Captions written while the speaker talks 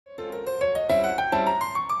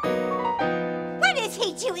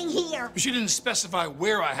Mullally doing here? She didn't specify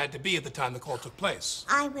where I had to be at the time the call took place.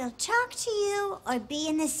 I will talk to you or be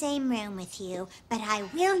in the same room with you, but I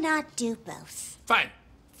will not do both. Fine.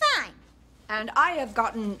 Fine. And I have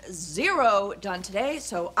gotten 0 done today,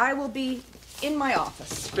 so I will be in my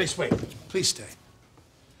office. Grace, wait. Please stay.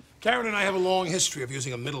 Karen and I have a long history of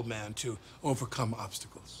using a middleman to overcome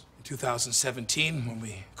obstacles. In 2017, when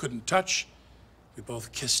we couldn't touch, we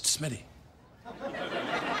both kissed Smitty.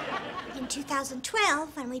 In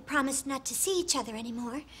 2012, when we promised not to see each other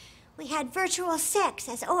anymore, we had virtual sex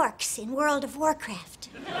as orcs in World of Warcraft.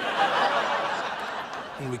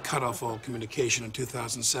 When we cut off all communication in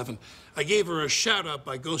 2007, I gave her a shout-out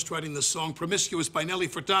by ghostwriting the song Promiscuous by Nelly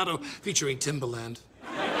Furtado featuring Timbaland.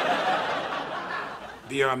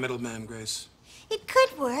 Be our middleman, Grace. It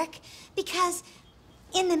could work, because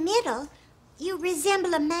in the middle, you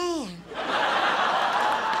resemble a man.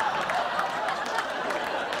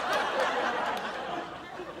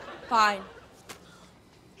 Fine.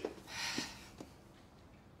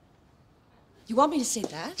 You want me to say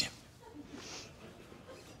that? Yeah.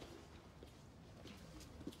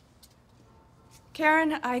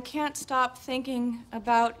 Karen, I can't stop thinking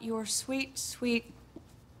about your sweet, sweet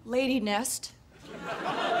lady nest.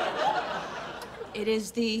 It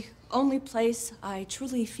is the only place I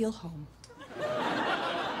truly feel home.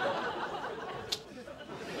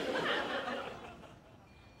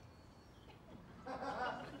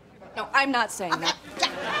 No, I'm not saying that.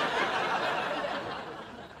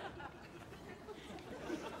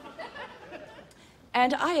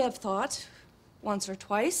 And I have thought, once or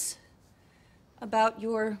twice, about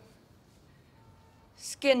your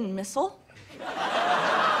skin missile.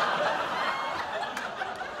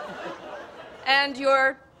 And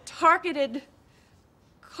your targeted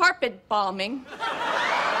carpet bombing.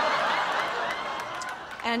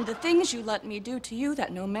 And the things you let me do to you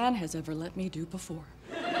that no man has ever let me do before.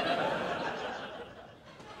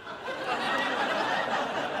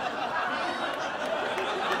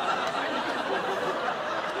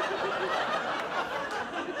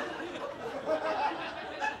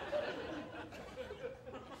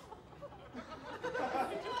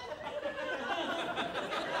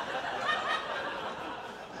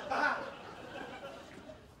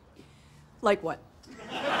 Like what?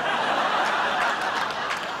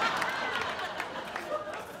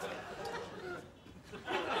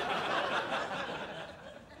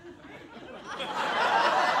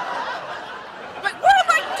 But what am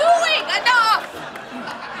I doing? Enough!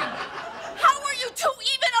 How are you two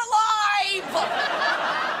even alive?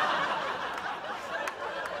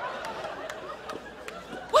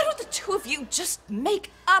 Why don't the two of you just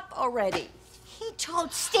make up already? He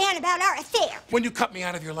told Stan about our affair. When you cut me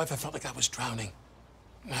out of your life, I felt like I was drowning.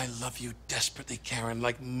 I love you desperately, Karen,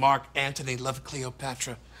 like Mark Antony loved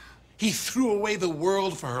Cleopatra. He threw away the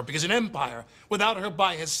world for her because an empire without her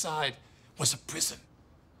by his side was a prison.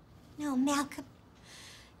 No, Malcolm.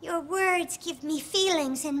 Your words give me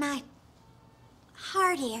feelings in my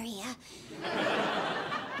heart area.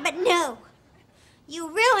 But no, you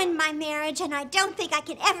ruined my marriage, and I don't think I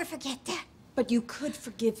can ever forget that. But you could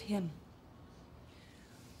forgive him.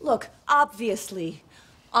 Look, obviously,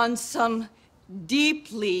 on some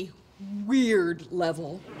deeply weird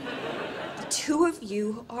level, the two of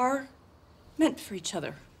you are meant for each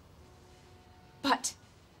other. But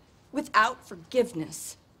without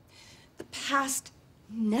forgiveness, the past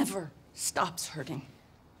never stops hurting.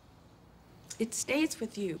 It stays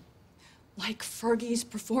with you, like Fergie's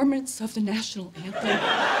performance of the national anthem.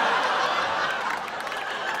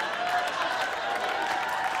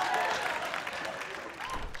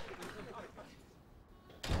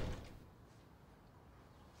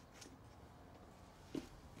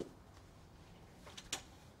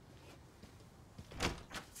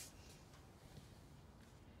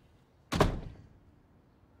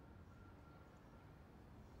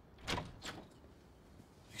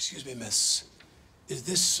 Excuse me, miss. Is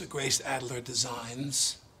this Grace Adler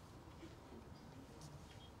Designs?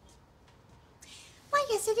 Why,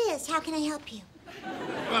 yes, it is. How can I help you?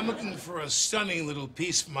 Well, I'm looking for a stunning little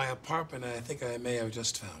piece for my apartment, and I think I may have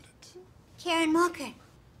just found it. Karen Walker.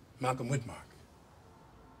 Malcolm Whitmark.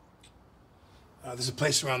 There's a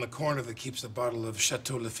place around the corner that keeps a bottle of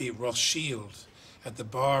Chateau Lafite Rothschild at the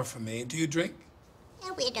bar for me. Do you drink?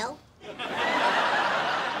 A widow.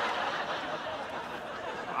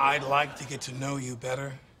 I'd like to get to know you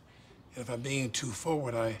better. And if I'm being too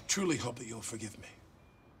forward, I truly hope that you'll forgive me.